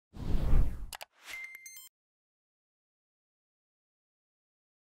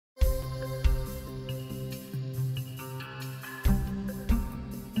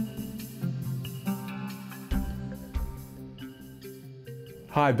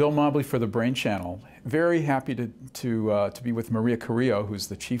Hi, Bill Mobley for the Brain Channel. Very happy to be with Maria Carrillo, who's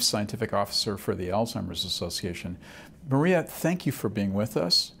the Chief Scientific Officer for the Alzheimer's Association. Maria, thank you for being with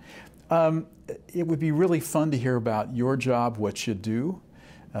us. It would be really fun to hear about your job, what you do,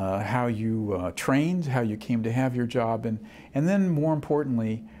 how you trained, how you came to have your job, and then more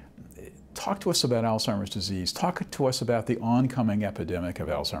importantly, talk to us about Alzheimer's disease. Talk to us about the oncoming epidemic of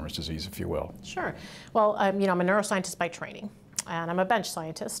Alzheimer's disease, if you will. Sure. Well, I'm a neuroscientist by training, and I'm a bench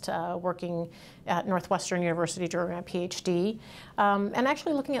scientist working at Northwestern University during my PhD, and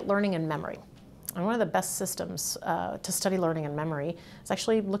actually looking at learning and memory. And one of the best systems to study learning and memory is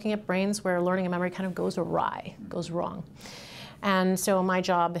actually looking at brains where learning and memory kind of goes awry, goes wrong. And so my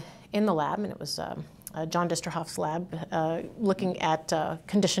job in the lab, and it was John Disterhoff's lab, looking at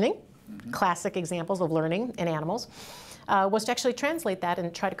conditioning, classic examples of learning in animals, was to actually translate that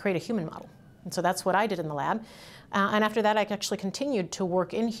and try to create a human model. And so that's what I did in the lab. And after that, I actually continued to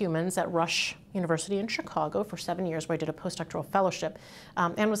work in humans at Rush University in Chicago for 7 years, where I did a postdoctoral fellowship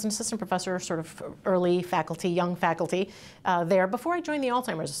and was an assistant professor, sort of early faculty, young faculty there before I joined the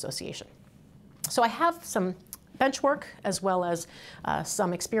Alzheimer's Association. So I have some bench work as well as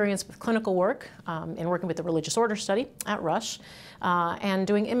some experience with clinical work in working with the religious order study at Rush and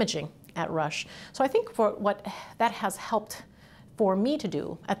doing imaging at Rush. So I think for what that has helped for me to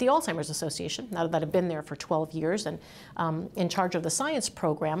do at the Alzheimer's Association, now that I've been there for 12 years and in charge of the science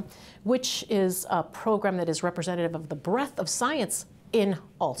program, which is a program that is representative of the breadth of science in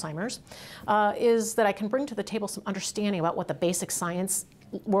Alzheimer's, is that I can bring to the table some understanding about what the basic science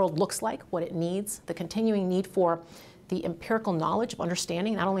world looks like, what it needs, the continuing need for the empirical knowledge of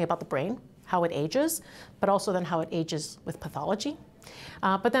understanding not only about the brain, how it ages, but also then how it ages with pathology.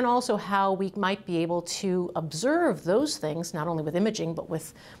 But then also how we might be able to observe those things, not only with imaging, but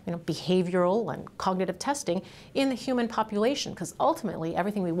with behavioral and cognitive testing in the human population. Because ultimately,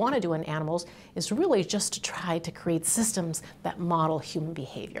 everything we want to do in animals is really just to try to create systems that model human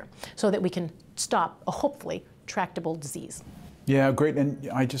behavior so that we can stop a hopefully tractable disease. Yeah, great. And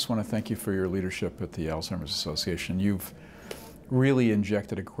I just want to thank you for your leadership at the Alzheimer's Association. You've really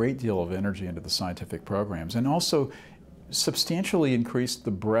injected a great deal of energy into the scientific programs and also substantially increased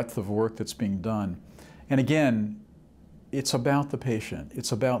the breadth of work that's being done. And again, it's about the patient.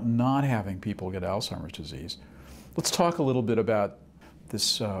 It's about not having people get Alzheimer's disease. Let's talk a little bit about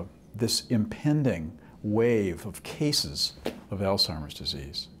this, this impending wave of cases of Alzheimer's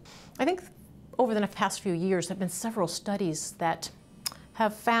disease. I think over the past few years, there have been several studies that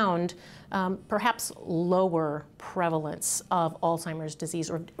have found perhaps lower prevalence of Alzheimer's disease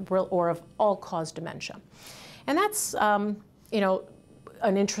or of all-cause dementia. And that's, an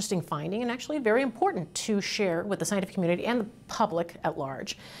interesting finding and actually very important to share with the scientific community and the public at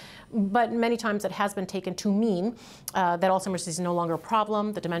large. But many times it has been taken to mean that Alzheimer's disease is no longer a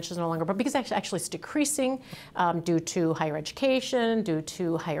problem, that dementia is no longer a problem, because actually it's decreasing due to higher education, due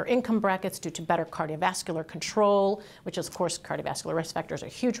to higher income brackets, due to better cardiovascular control, which is, of course, cardiovascular risk factors are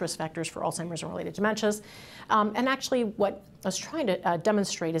huge risk factors for Alzheimer's and related dementias. And actually what I was trying to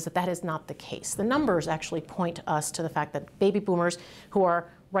demonstrate is that that is not the case. The numbers actually point us to the fact that baby boomers who are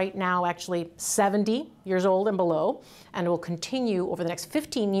right now actually 70 years old and below, and will continue over the next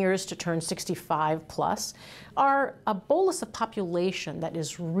 15 years to turn 65 plus, are a bolus of population that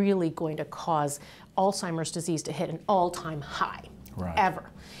is really going to cause Alzheimer's disease to hit an all-time high, ever.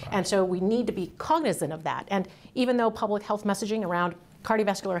 Right. And so we need to be cognizant of that. And even though public health messaging around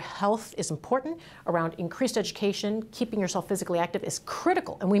cardiovascular health is important, around increased education, keeping yourself physically active is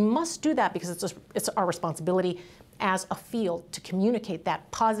critical. And we must do that because it's our responsibility as a field to communicate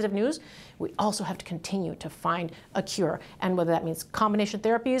that positive news. We also have to continue to find a cure. And whether that means combination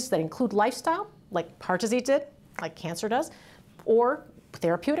therapies that include lifestyle, like heart disease did, like cancer does, or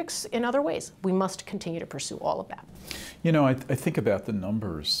therapeutics in other ways, we must continue to pursue all of that. You know, I think about the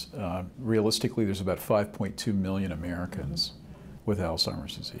numbers. Realistically, there's about 5.2 million Americans with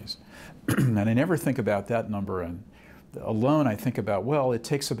Alzheimer's disease. And I never think about that number, and alone I think about, well, it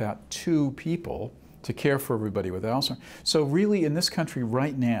takes about 2 people to care for everybody with Alzheimer's. So really in this country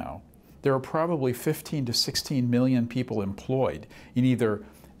right now, there are probably 15 to 16 million people employed in either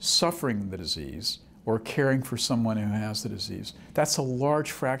suffering the disease or caring for someone who has the disease. That's a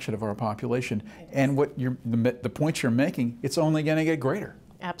large fraction of our population. And what the point you're making, it's only going to get greater.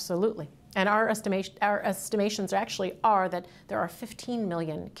 Absolutely. And our estimations actually are that there are 15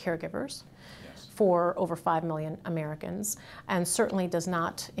 million caregivers for over 5 million Americans, and certainly does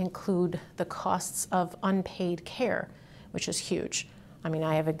not include the costs of unpaid care, which is huge. I mean,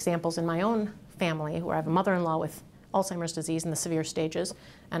 I have examples in my own family where I have a mother-in-law with Alzheimer's disease in the severe stages,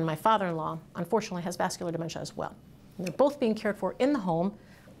 and my father-in-law, unfortunately, has vascular dementia as well. And they're both being cared for in the home,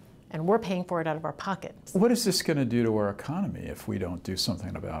 and we're paying for it out of our pocket. What is this going to do to our economy if we don't do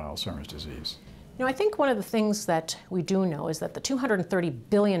something about Alzheimer's disease? You know, I think one of the things that we do know is that the $230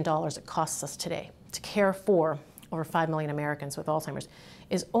 billion it costs us today to care for over 5 million Americans with Alzheimer's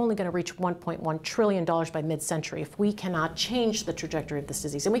is only going to reach $1.1 trillion by mid-century if we cannot change the trajectory of this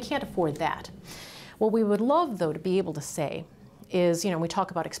disease, and we can't afford that. What we would love, though, to be able to say is, you know, we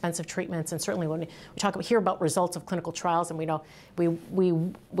talk about expensive treatments, and certainly when we hear about results of clinical trials, and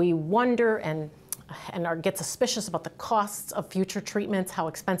we wonder and get suspicious about the costs of future treatments, how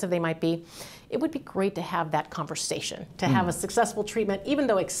expensive they might be. It would be great to have that conversation, to have a successful treatment, even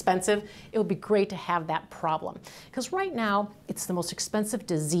though expensive. It would be great to have that problem. Because right now, it's the most expensive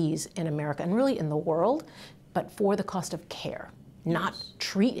disease in America, and really in the world, but for the cost of care, not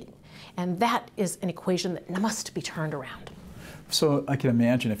treating. And that is an equation that must be turned around. So I can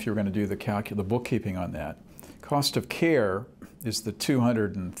imagine if you were going to do the bookkeeping on that, cost of care is the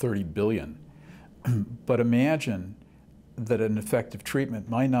 $230 billion. But imagine that an effective treatment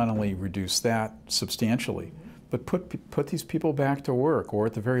might not only reduce that substantially, but put these people back to work, or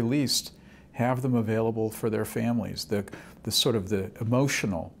at the very least, have them available for their families. The sort of the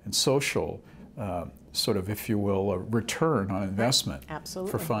emotional and social sort of, if you will, a return on investment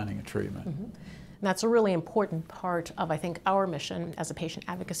for finding a treatment. And that's a really important part of, I think, our mission as a patient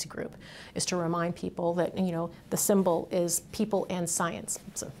advocacy group, is to remind people that, you know, the symbol is people and science.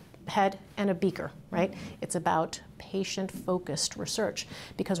 It's a head and a beaker, right? It's about patient-focused research,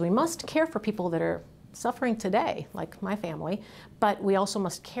 because we must care for people that are suffering today, like my family, but we also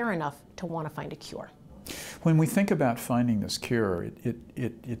must care enough to want to find a cure. When we think about finding this cure,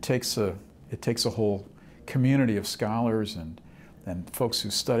 it takes a whole community of scholars and folks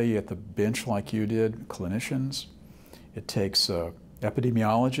who study at the bench like you did, clinicians. It takes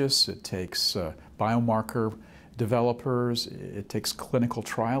epidemiologists, it takes biomarker developers, it takes clinical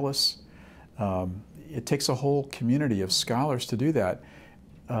trialists. It takes a whole community of scholars to do that.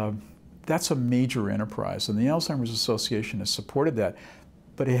 That's a major enterprise, and the Alzheimer's Association has supported that,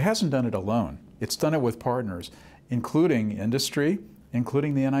 but it hasn't done it alone. It's done it with partners, including industry,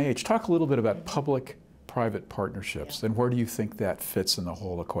 including the NIH. Talk a little bit about public-private partnerships, and where do you think that fits in the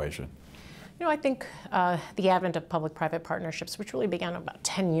whole equation? You know, I think the advent of public-private partnerships, which really began about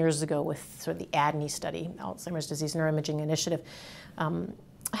 10 years ago with sort of the ADNI study, Alzheimer's Disease Neuroimaging Initiative,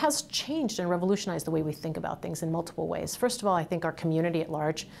 has changed and revolutionized the way we think about things in multiple ways. First of all, I think our community at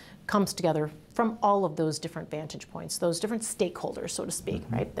large comes together from all of those different vantage points, those different stakeholders, so to speak,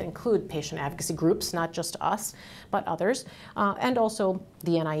 right, that include patient advocacy groups, not just us, but others, and also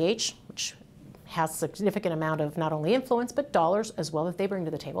the NIH, which has a significant amount of not only influence, but dollars as well that they bring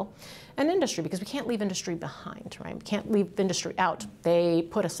to the table, and industry, because we can't leave industry behind, right? We can't leave industry out. They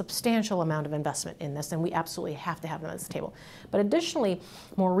put a substantial amount of investment in this, and we absolutely have to have them at this table. But additionally,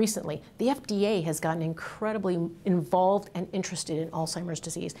 more recently, the FDA has gotten incredibly involved and interested in Alzheimer's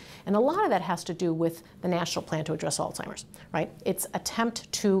disease, and a lot of that has to do with the National Plan to Address Alzheimer's, right? Its attempt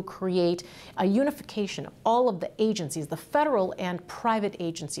to create a unification of all of the agencies, the federal and private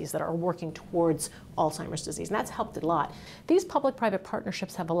agencies that are working towards Alzheimer's disease, and that's helped a lot. These public-private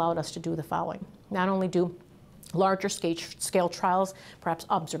partnerships have allowed us to do the following. Not only do larger scale trials, perhaps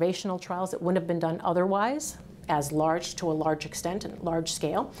observational trials that wouldn't have been done otherwise, as large to a large extent and large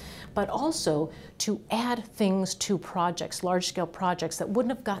scale, but also to add things to projects, large-scale projects that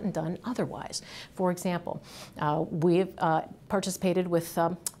wouldn't have gotten done otherwise. For example, we've participated with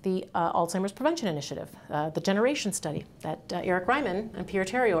the Alzheimer's Prevention Initiative, the Generation Study that Eric Ryman and Pierre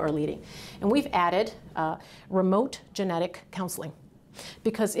Carrillo are leading. And we've added remote genetic counseling.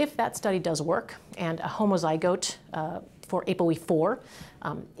 Because if that study does work, and a homozygote for APOE4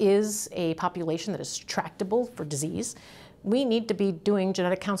 is a population that is tractable for disease, we need to be doing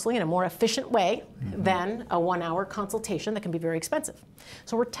genetic counseling in a more efficient way than a 1-hour consultation that can be very expensive.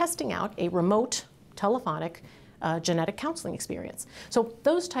 So we're testing out a remote telephonic genetic counseling experience. So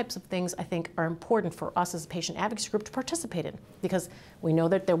those types of things, I think, are important for us as a patient advocacy group to participate in, because we know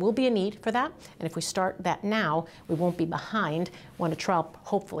that there will be a need for that, and if we start that now, we won't be behind when a trial,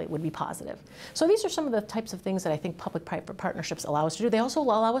 hopefully, would be positive. So these are some of the types of things that I think public-private partnerships allow us to do. They also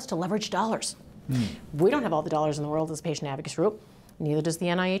allow us to leverage dollars. We don't have all the dollars in the world as a patient advocacy group, neither does the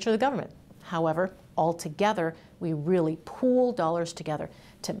NIH or the government. However, all together, we really pool dollars together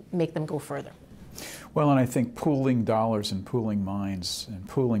to make them go further. Well, and I think pooling dollars and pooling minds and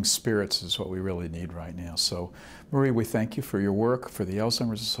pooling spirits is what we really need right now. So, Marie, we thank you for your work for the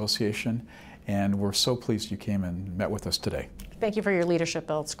Alzheimer's Association, and we're so pleased you came and met with us today. Thank you for your leadership,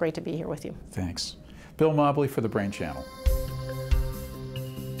 Bill. It's great to be here with you. Thanks. Bill Mobley for the Brain Channel.